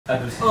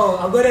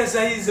Agora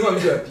saizi.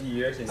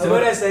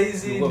 Agora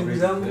saizi ndugu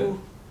zangu.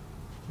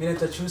 Mimi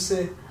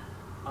natachuse.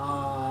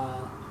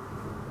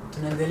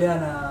 Tunaendelea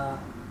na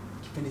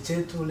kipindi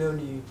chetu. Leo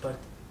ni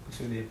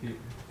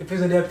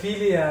episode ya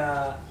pili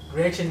ya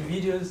reaction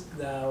videos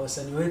za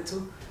wasani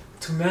wetu.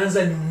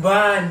 Tumeanza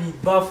nyumbani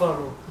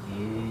Buffalo.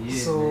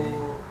 So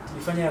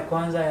tulifanya ya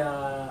kwanza ya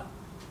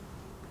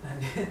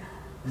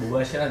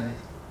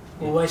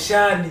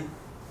Wasani.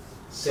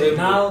 So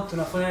now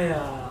tunafanya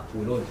ya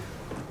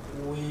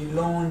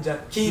Wilodja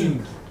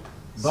King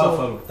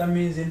Buffalo. So, that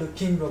means in the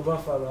king of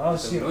Buffalo. How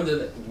sio?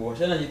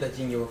 Wasani anajiita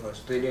king wa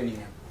Australia ni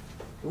nani?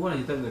 Huwa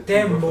anajiita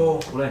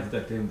Tembo.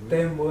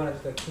 Tembo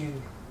anajiita king.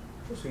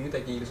 Usimuita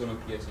king sio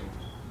pia simu.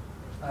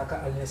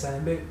 Alisema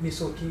mimi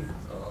sio king.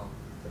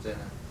 Tena.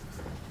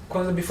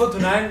 Kwanza before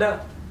tunaenda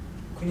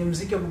kwenye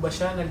muziki wa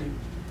Bashana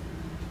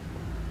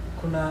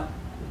kuna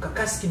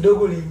kakasi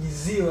kidogo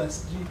liingiziwa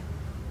sijui.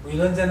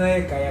 Wilodja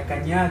naye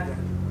kanyaga.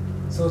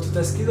 So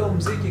tutasikiza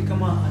muziki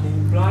kama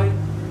aliimply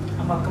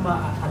ama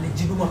kama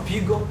alijibu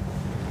mapigo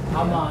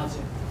ama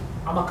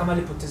kama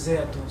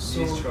alipotezea tu. So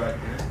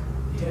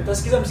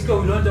tutasikiza muziki wa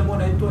Wilodja ambao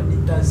unaitwa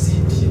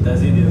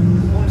Nitazidi.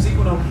 Huu muziki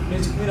una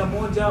minutes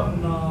 11,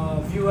 una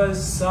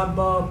viewers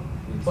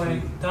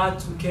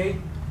 7.3k.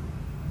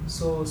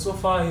 So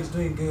far he's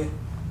doing good.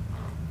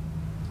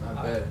 Not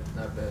bad.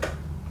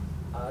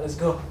 Let's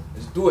go.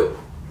 Let's do it.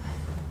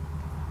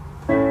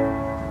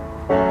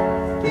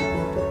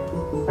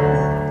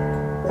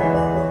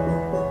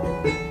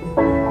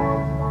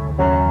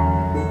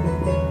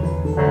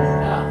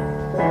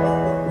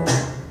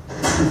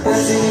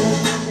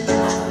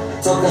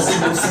 Toka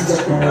siku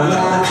sija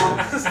kuona.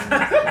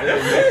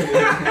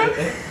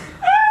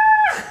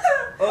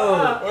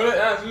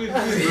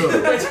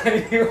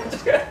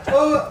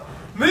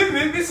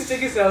 Mimi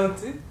sicheki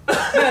sauti. Mimi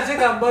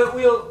nacheka ambayo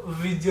huyo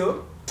video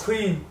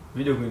queen.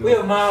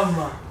 Huyo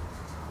mama.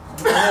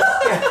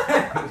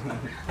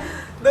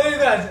 Ndio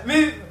guys,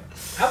 mimi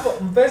hapo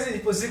mpenzi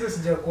ipo siku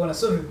sija kuona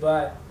so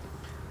vibaya.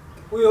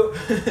 Huyo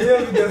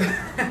video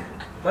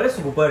pale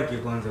sukupariki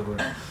kwanza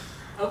bwana.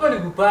 Hapa ni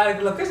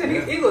kupariki,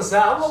 location iko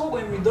sawa. Hapo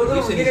kwenye midogo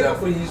mwingine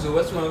kwa hizo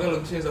watu wanaangalia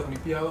location za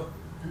kulipia hao.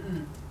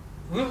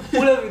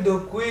 Ule video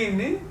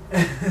queen.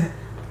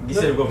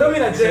 Gisa yuko. Ndio mimi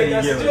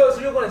nacheka,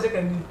 sio kwa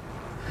nacheka nini?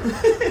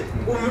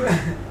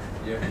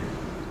 Yeah.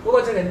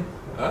 Uko cheka nini?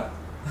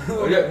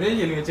 Oya,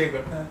 nini nimecheka?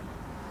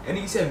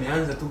 Yaani Gisa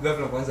ameanza tu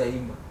ghafla kwanza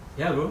imba.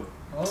 Yeah bro.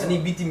 Yaani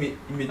beat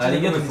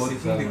imecheza kwa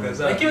sekunde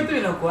kadhaa. Lakini tu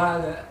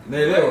inakuaga.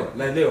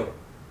 Naelewa.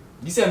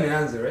 Gisa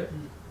ameanza, right?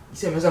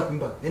 Gisa ameanza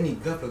kuimba. Yaani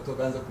ghafla tu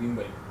akaanza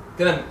kuimba hivi.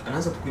 Tena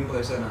anaanza kuimba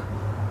kabisa na.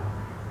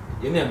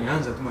 Yaani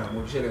ameanza tu mara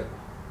moja shele.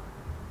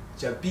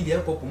 Cha pili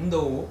hapo muda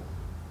huo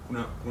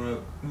kuna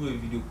ule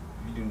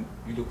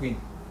video queen.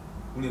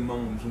 Ule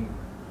mama mzungu.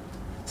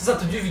 Sasa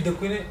tujui video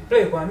queen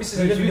play kwa mimi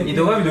sijui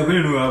video queen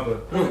ndio hapa.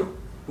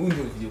 Huyu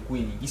ndio video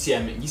queen.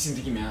 Gisi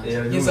ndiki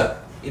imeanza. Sasa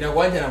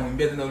inakuaje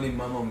anamwambia tena ule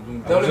mama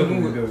mzungu. Tena ule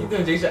Mungu kitu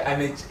anachoisha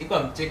iko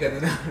amcheka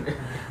tena.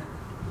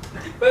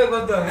 Wewe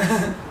kwanza.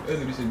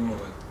 Wewe ndio nyuma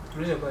bwana.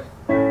 Tulisha kwa.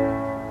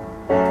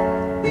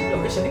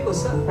 Location iko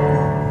sawa.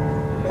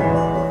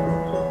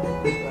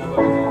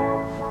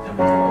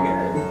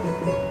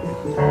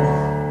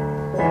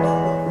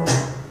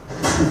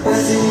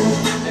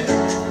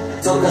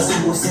 Toka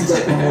siku sija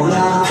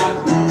kuona.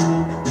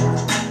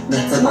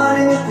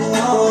 Natamani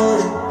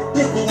nikuone.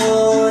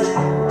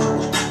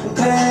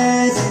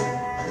 Mpenzi,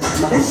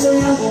 maisha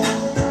yangu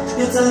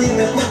yote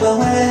nimekupa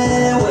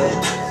wewe.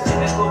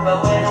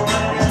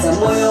 Hata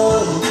moyo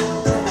wangu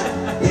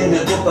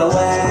nimekupa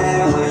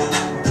wewe.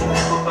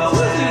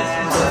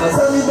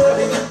 Tafadhali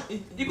baby.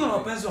 Iko na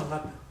mapenzi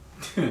wangapi?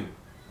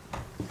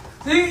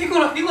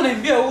 Iko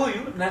naimbia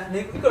huyu na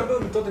iko na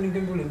mtoto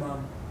ningembe ule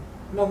mama.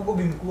 Na kuko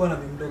bi mkubwa na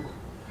bi mdogo.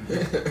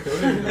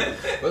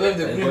 Wala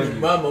ndio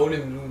mama ule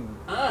mzungu.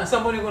 Sasa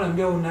mbona niko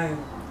naambia unayo?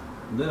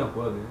 Ndio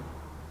nakuaga.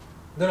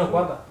 Ndio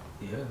nakuaga?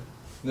 Yeah.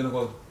 Ndio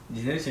nakuaga.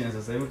 Generation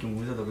sasa hivi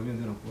kimuuliza atakwambia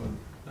ndio nakuaga.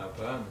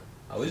 Hapana.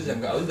 Hawezi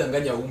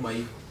danganya umma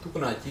hivi. Tuko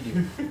na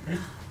akili.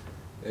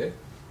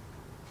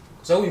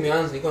 Kwa sababu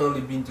imeanza iko na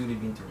ule binti.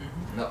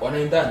 Na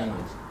wanaendana nini?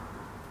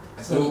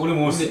 Sasa ule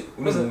mweusi,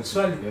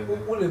 swali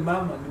ule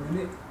mama ni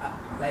like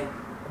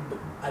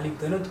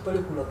alikutana tu pale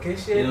ku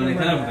location.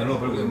 Inaonekana mtandao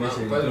pale kwa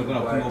location. Tulikuwa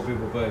tunapunga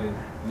upepo pale.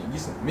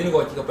 Mimi niko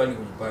hakika pale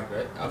kwenye park,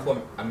 right? Alafu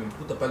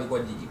amemkuta pale kwa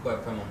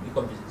kama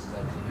iko business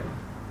zake.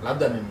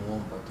 Labda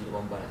amemuomba tu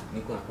kwamba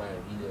niko nafanya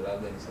video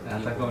labda nisaidie.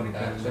 Anataka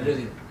onekane. Sio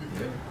hivi.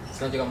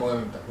 Sasa kama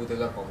wewe mtafuta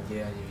za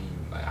kuongea hivi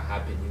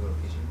happen hiyo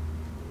location.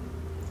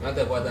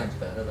 Hata kwa dance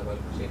tata pale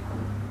kushika.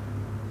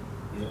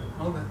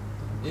 Yeah. Okay.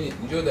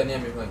 Njoo ndani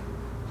amefanya.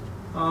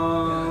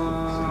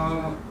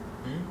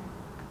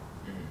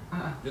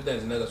 Jordan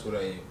zinaga sura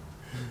hiyo.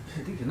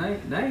 Tiki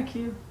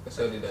Nike.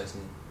 Sasa ile dance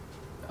ni.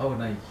 Au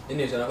Nike.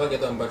 Ini sana kwa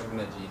kitu ambacho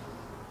tunaji.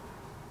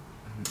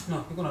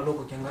 No, iko na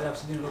logo kiangalia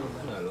usijini logo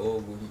gani. Na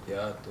logo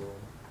kiato.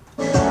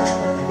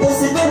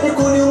 Usipende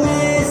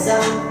kuniumiza.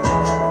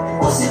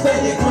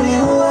 Usipende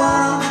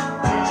kuniua.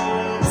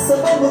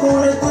 Sababu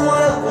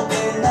unajua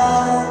kupenda.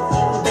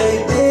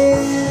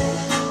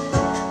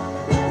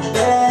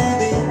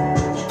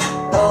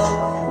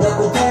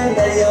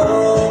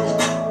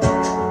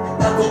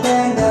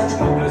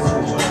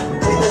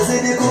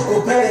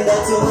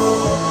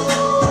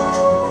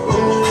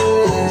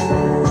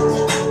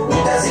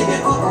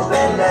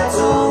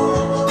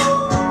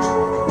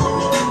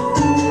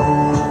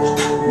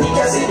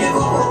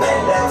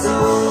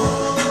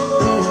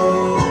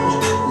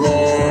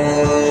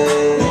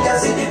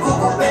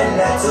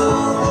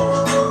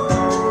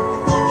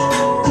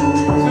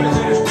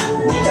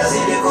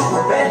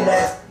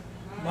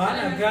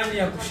 nani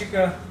ya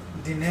kushika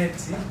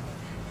dineti.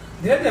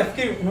 Dineti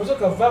nafikiri unaweza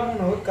kuvaa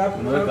unaweka hapo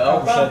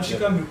Unaweka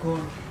kushika mikono.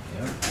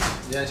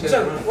 Yeah, Sasa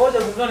wote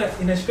kuona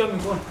inashika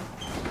mikono.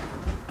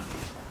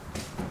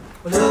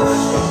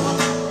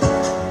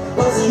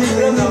 Kozi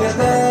mimi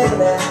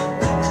nimependa,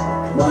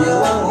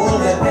 moyo wangu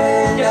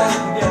umependa,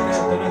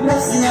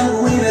 nafsi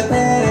yangu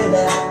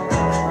imependa,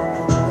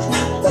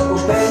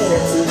 takupenda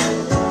tu.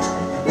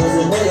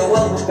 Kozi moyo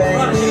wangu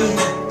baby,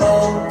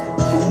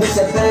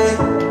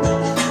 umeshapenda.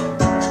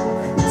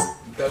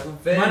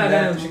 Maana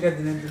gani kushika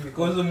dineti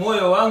mikono? Kozi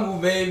moyo wangu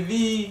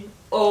baby,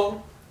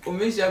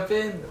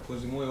 umeshapenda.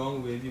 Kozi moyo wangu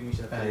baby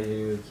umeshapenda.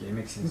 Okay,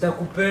 makes sense.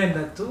 Nitakupenda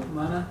tu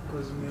maana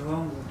kozi moyo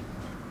wangu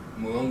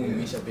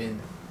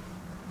umeshapenda.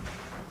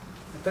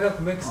 Nataka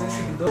ku make sense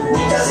kidogo.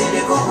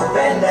 Nitazidi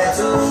kukupenda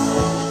tu.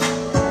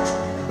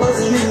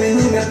 Kozi mimi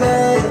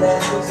nimependa,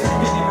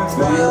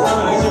 moyo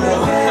wangu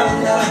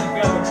umependa,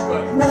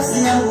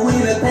 nafsi yangu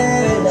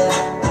imependa,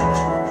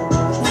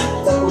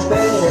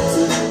 takupenda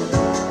tu.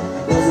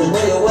 Kozi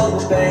moyo wangu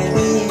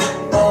baby,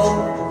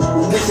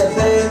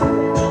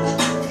 umeshapenda.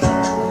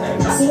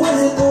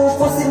 Siwezi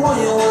kufosi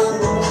moyo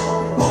wangu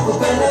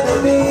kukupenda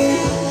baby,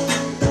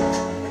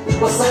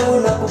 kwa sababu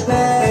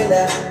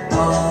nakupenda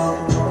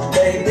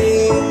baby.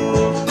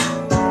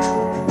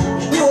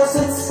 You are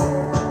sweet,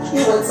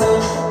 you are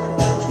tough,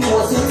 you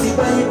are sweet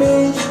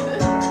baby.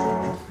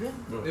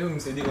 Leo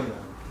msaidie kwanza.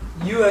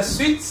 You are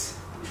sweet.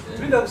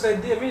 Tunataka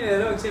kusaidia mimi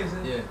naelewa kisema.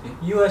 Yeah.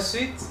 You are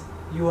sweet,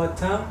 you are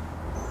tame.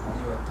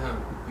 You are tam.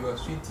 You are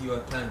sweet, you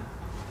are tan.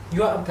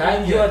 You are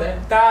Time, you are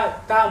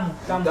tamu.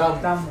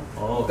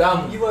 Oh,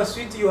 Tam. You are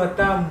sweet, you are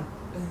tamu.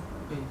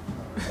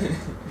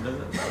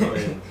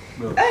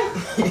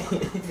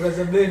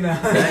 Brother Blena.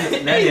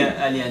 Nani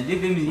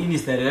aliandika hii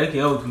mistari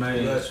yake au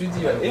tunayo? You are sweet,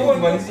 you are.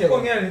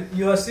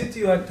 You are sweet,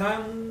 you are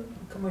tamu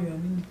kama you are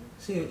nini?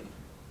 Si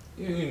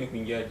hiyo ni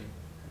kuingiaje?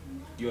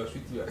 You are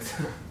sweet, you are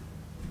tan.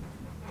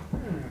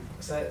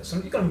 Sasa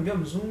soniko namwambia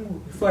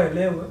mzungu before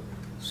elewe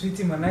sweet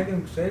manake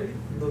mkiswahili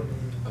ndo ni.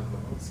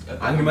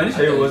 Angemaanisha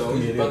hiyo word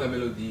tungeelewa. Panga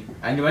melody.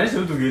 Angemaanisha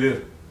hiyo tungeelewa.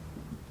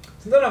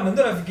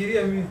 Ndio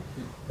nafikiria mimi.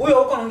 Huyo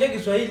huko anaongea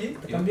Kiswahili,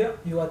 atakwambia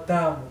you are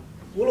tamu.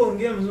 Ule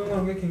ongea mzungu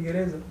anaongea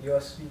Kiingereza, you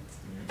are sweet.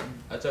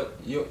 Acha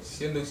hiyo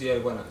siendo si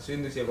alikuwa na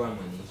maanisha.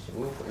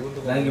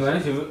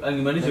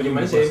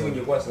 Angemaanisha Hivyo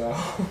ingekuwa sawa.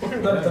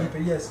 Ndio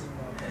tutampigia simu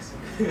hapa.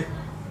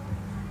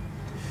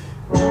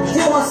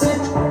 You are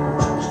sweet,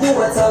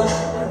 you are tough,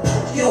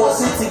 you are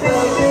sweet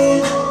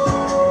baby.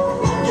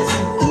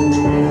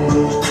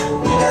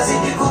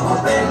 Nitazidi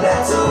kukupenda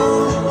tu.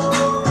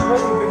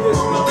 Tutampigia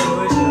simu hapa.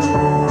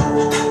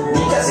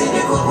 Nitazidi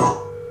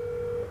kukupenda.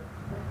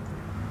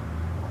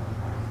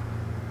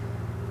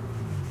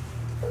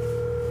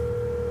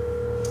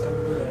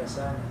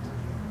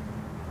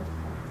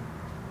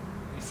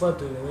 Before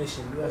to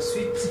elevation, you are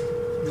sweet,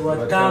 you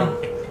are tamu.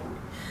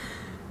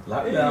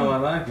 Labda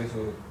wanawake so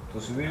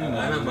tusubiri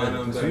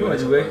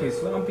majibu yake.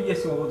 Sio nampigia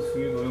simu hapo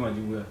tusubiri ndio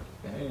majibu yake.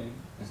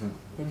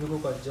 Ndio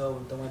kwa job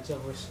nitamwachia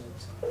voice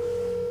note.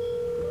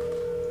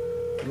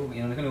 Ndio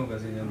inaonekana uko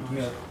kazini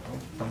anatumia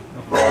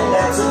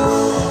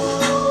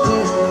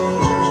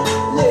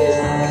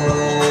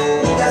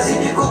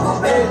Nitazidi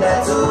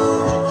kukupenda tu.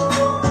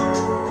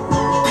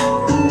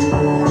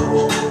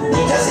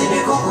 Nitazidi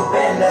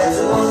kukupenda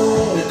tu.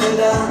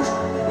 Nipenda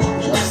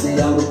nafsi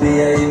yangu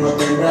pia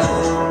imependa.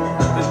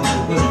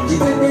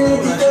 Kipi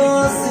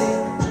nijitosi,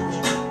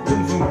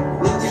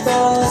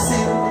 nijitosi,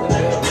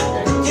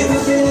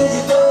 kipi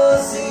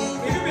nijitosi,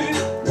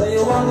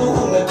 moyo wangu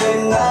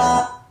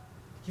umependa.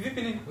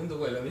 Kivipi nini? Wendo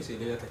kwa la mesi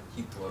ile hata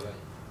kitu wala.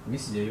 mimi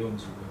sijaiona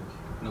mzungu wake.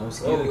 Na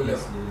usikie ile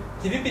sijaiona.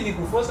 Kivipi ni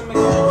kuforce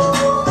mimi?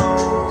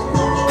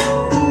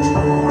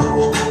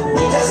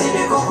 Nitazidi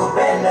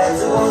kukupenda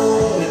tu.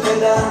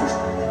 Nipenda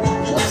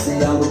nafsi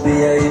yangu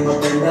pia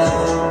imependa.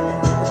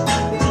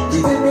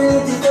 Kipi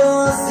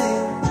nijitosi,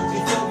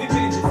 Kivipi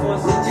ni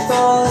kuforce?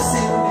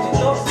 nijitosi,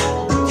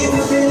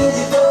 kipi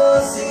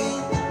nijitosi,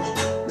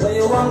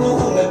 moyo wangu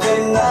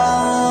umependa.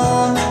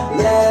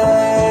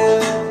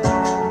 Yeah,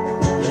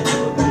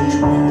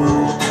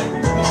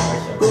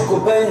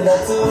 kukupenda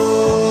tu.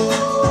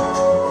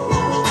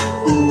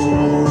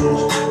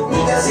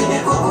 Nitazidi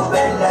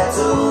kukupenda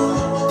tu.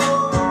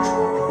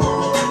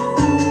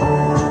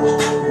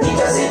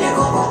 Nitazidi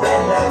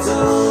kukupenda tu.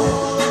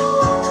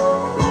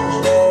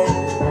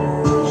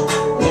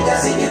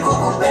 Nitazidi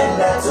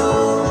kukupenda tu.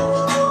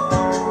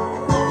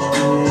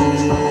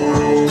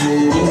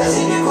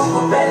 Nitazidi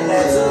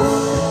kukupenda tu.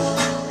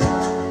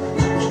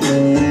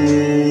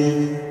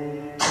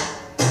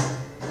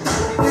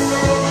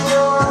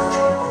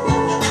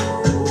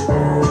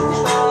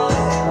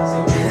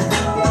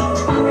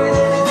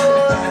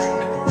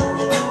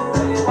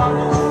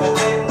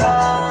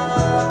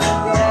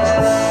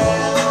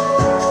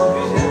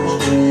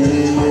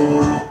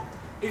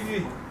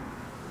 Hivi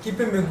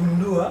kipi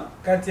mmegundua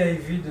kati ya hii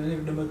video na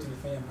video ambayo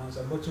tulifanya mwanzo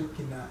ambacho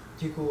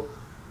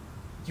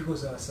kiko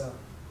sawa sawa?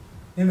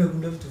 Mimi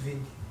nimegundua vitu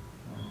vingi.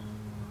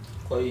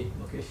 Kwa hii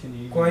Location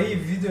hii. Kwa hii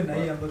video na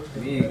hii ambayo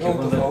tulifanya.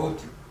 Mimi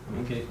tofauti.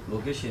 Okay,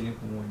 location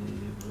iko moja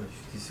ile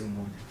brush sio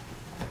moja.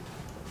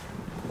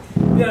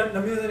 Pia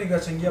na mimi naweza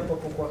nikachangia hapo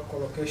kwa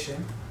location.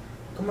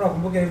 Kama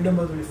nakumbuka ile video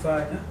ambayo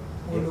tulifanya,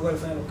 huyo ndio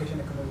alifanya location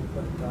kama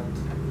ilikuwa 3.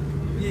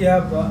 Hii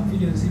hapa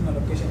video nzima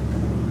location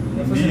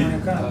kama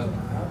inaonekana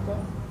hapa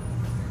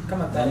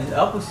kama 3.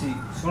 Hapo si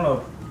sura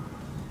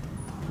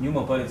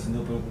nyuma pale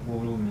ndio pale kwa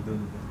ule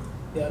midoni.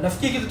 Yeah,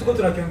 nafikiri kitu tuko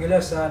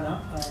tunakiongelea sana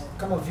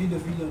kama video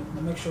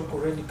na make sure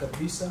uko ready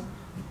kabisa.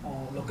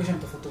 Location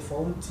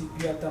tofauti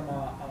pia hata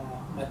ma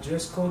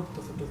dress code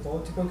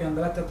tofauti kwa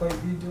ukiangalia hata kwa hii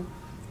video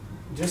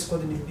dress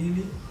code ni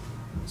 2.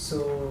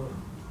 So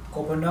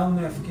kwa upande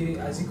wangu nafikiri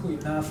haziko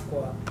enough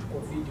kwa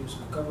videos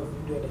kama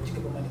video ya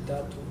dakika kama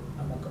 3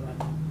 ama kama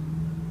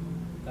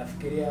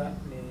nafikiria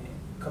ni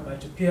kama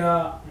hicho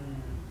pia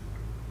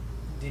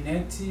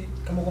dineti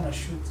kama kuna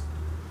shoot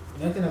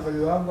dineti na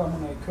value wangu ama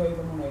unawekewa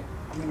hivyo ama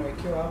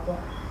unawekewa hapa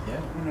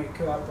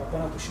unawekewa hapa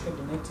hapana kushika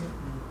dineti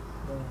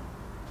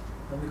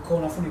na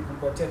mikono afu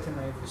nikumpatia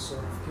tena hivi. So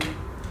nafikiri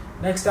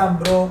next time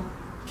bro,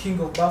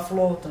 King of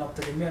Buffalo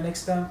tunakutegemea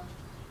next time.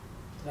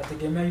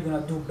 Tunategemea you gonna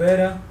do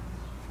better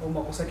au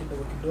makosa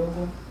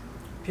kidogo.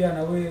 Pia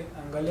na wewe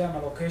angalia na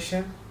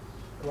location,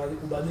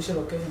 ubadilishe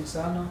location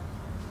sana.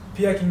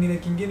 Pia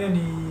kingine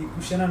ni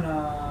kushana na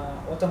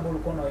watu ambao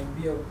ulikuwa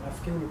unawaimbia.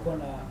 Nafikiri ulikuwa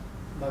na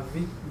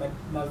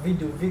ma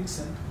video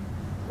vixen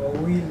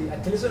wawili.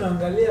 At least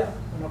unaangalia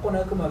unakuwa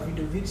na kama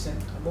video vixen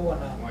ambao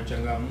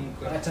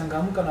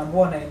wanachangamka na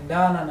ambao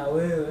wanaendana na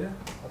wewe.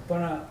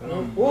 Hapana.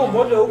 Huo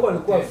mmoja huko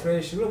alikuwa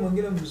fresh, yule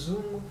mwingine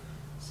mzungu.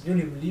 Sijui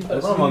nilimlipa.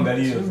 Alikuwa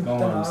mwangalia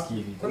kama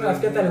msikivi. Kwa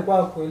nafikiri hata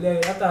alikuwa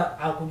kuelewa hata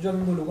hakujua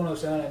mimi ulikuwa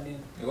unahusiana na nini.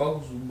 Alikuwa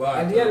kuzubaa.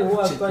 Aliye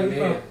alikuwa hapa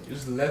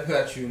just left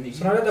at you.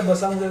 Tunaleta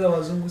basamu za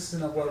wazungu sisi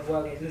na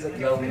kwa za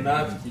kila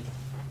unafiki.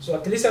 So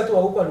at least watu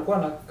wa huko alikuwa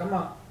na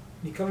kama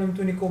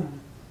mtu niko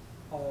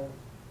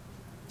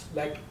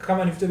like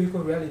kama ni vitu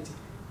viko reality.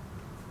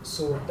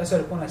 So that's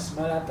alikuwa na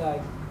smile hata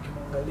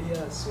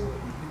ukimwangalia, so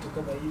vitu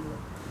kama hivyo.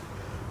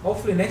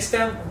 Hopefully next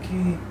time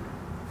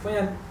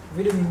ukifanya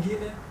video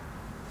nyingine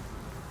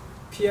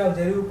pia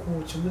ujaribu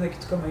kuchunguza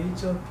kitu kama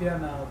hicho, pia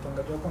na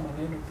upangaji wako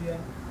maneno pia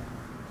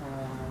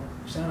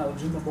kuhusiana na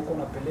ujumbe ambao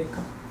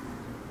unapeleka.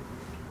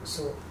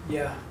 So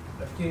yeah,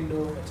 nafikiri ndio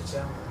machache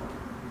yangu.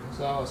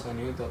 Sawa,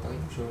 wasani wetu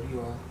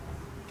watakushauriwa.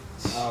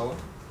 Sawa.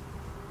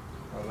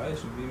 Wallahi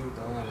subiri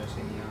utaona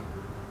lesson yako.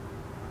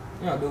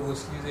 Ni wadogo,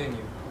 sikizeni.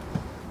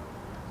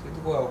 Sisi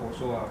tuko hapo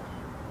kosowa.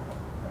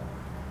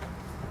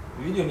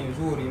 Video ni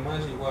nzuri,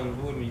 image ilikuwa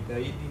nzuri,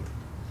 itaidi.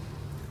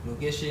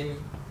 Location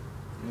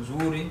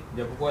nzuri,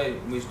 japokuwa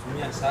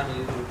umeitumia sana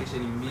hizo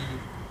location mbili.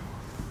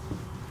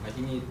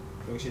 Lakini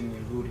location ni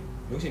nzuri.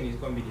 Location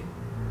ilikuwa mbili.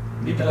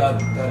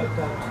 Tatu.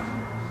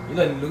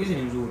 Ila ni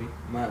location nzuri,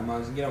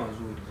 mazingira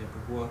mazuri,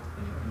 japokuwa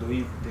ndio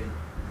hivyo tena.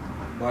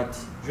 But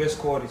dress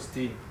code is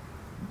still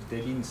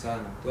steady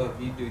sana. Kwa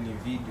video ni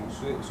video,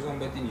 sio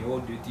kwamba ni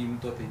audio eti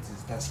mtu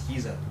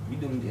atasikiza.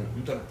 Video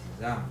mtu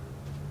anatizama.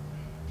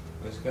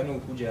 Wasikana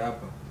ukuja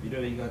hapa,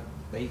 video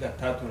dakika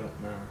 3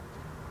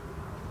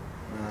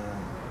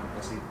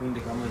 na sekunde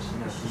kama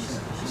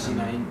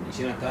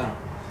 25.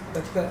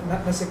 Dakika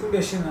na sekunde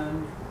 24.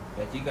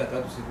 Dakika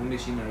 3 sekunde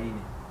 24.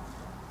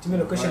 Tume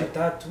location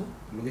 3.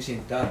 Location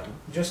 3.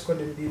 Dress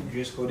code 2.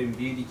 Dress code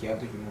 2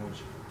 kiatu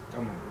kimoja.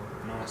 Kama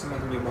na wasema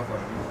tu baba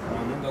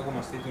na nenda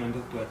kwa state tunaenda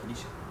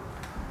kutuwakilisha.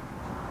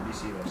 Be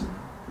serious.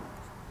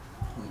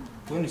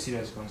 Kwa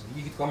serious kwanza.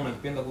 Hiki kitu kama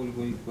unakipenda kwa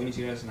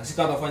serious na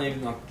sisi tutafanya hivi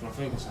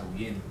tunafanya kwa sababu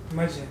yenu.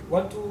 Imagine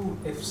watu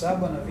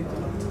 7,000 na vitu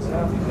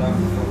wanatazama.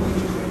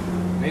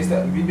 Next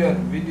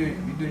video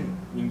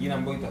nyingine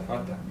ambayo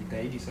itafuata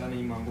nitaidi sana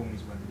hii mambo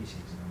msibadilishe.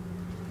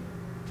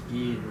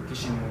 Hii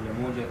location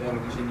moja hata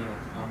location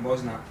ambazo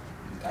zina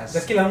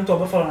za kila mtu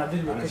ambaye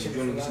anajua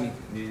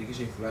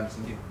location fulani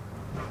ndio.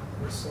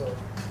 So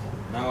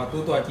na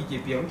watoto wa kike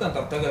pia mtu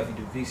anatafutaga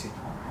video vixen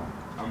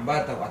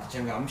ambaye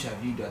atachangamsha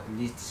video at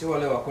least, sio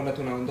wale wakonda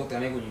tu naondoka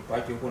tena kwenye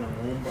paki huko na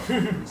muomba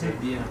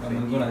nisaidie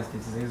kama ngona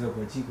stetizaizo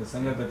kwa chiko sasa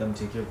hapa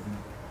tamchekea vipi.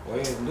 Kwa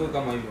hiyo ndio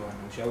kama hivyo wana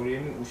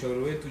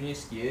ushauri wetu nyinyi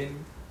sikieni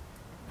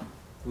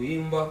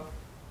kuimba,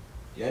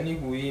 yani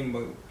kuimba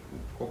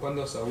kwa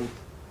upande wa sauti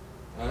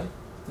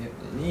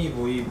ni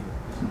hivyo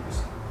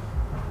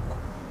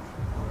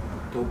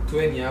top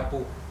 20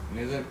 hapo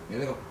naweza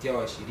kukutia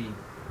wa 20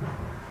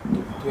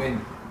 top 20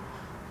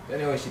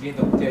 yani wa 20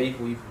 takutia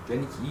hivyo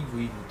yani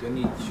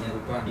yani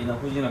shungupani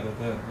inakuja na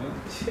pepea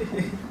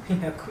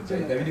inakuja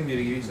itabidi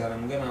mjirekebishe sana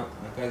mngana na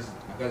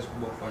kazi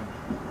kubwa kufanya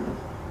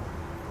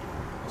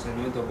sasa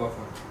ni wetu hapa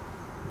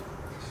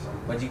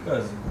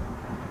wajikazi.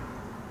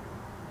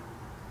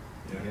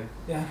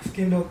 Yeah,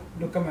 fikiri ndo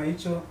kama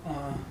hicho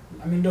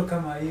ndo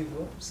kama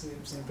hivyo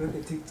msinipeleke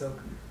TikTok.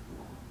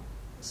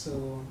 So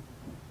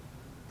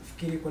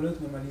fikiri kwa leo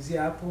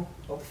tumemalizia hapo.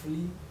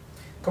 Hopefully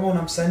kama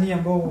una msanii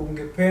ambao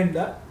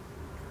ungependa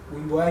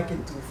wimbo wake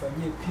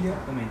tufanyie pia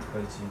Comment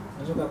pale chini.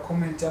 unaweza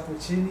comment hapo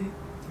chini.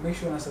 Make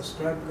sure una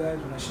subscribe guys,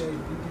 una share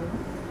video.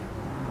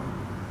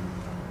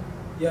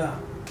 Yeah.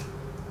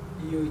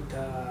 Hiyo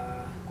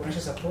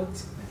itakuonyesha support.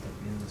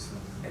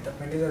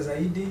 Itapendeza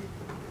zaidi.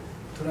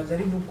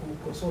 tunajaribu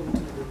kukosoa vitu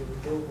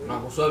vidogo.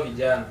 Tunakosoa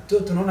vijana.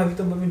 Tunaona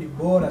vitu ambavyo ni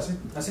bora,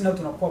 sisi na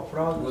tunakuwa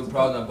proud. We're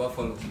proud na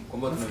Buffalo.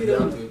 Kwamba tuna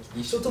vijana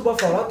tu. Sio tu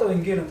Buffalo, hata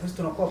wengine sisi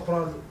tunakuwa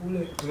proud ule.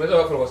 Tumeweza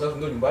Buffalo kwa sababu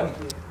ndio nyumbani.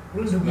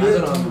 Ule ndugu Tumeanza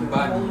yetu na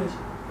nyumbani.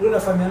 ule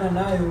unafahamiana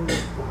naye ule.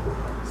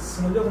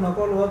 Unajua kuna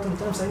kwa watu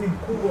mtano msanii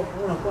mkubwa,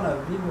 unakuwa na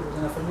vigo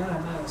unafahamiana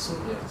naye. So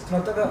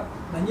tunataka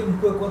na nyinyi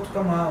mkue kwa watu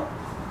kama hao.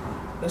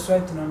 That's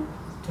why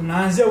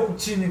tunaanzia huku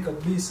chini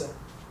kabisa.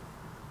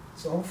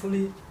 So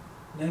hopefully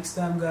next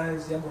time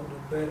guys you're going to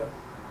do better.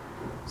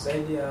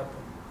 Zaidi hapa.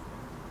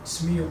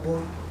 It's me your boy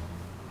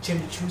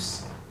Chenny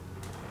Choose.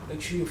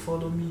 Make sure you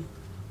follow me.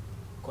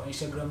 Kwa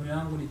Instagram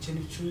yangu ni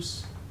Chenny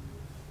Choose.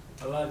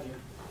 I love you.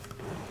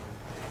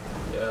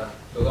 Yeah,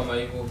 so kama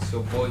hivyo it's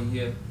your boy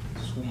here,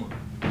 Suma.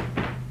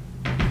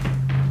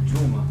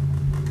 Juma.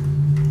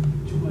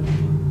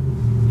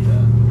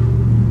 Yeah.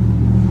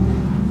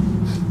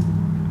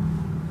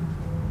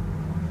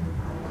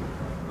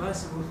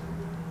 Basi.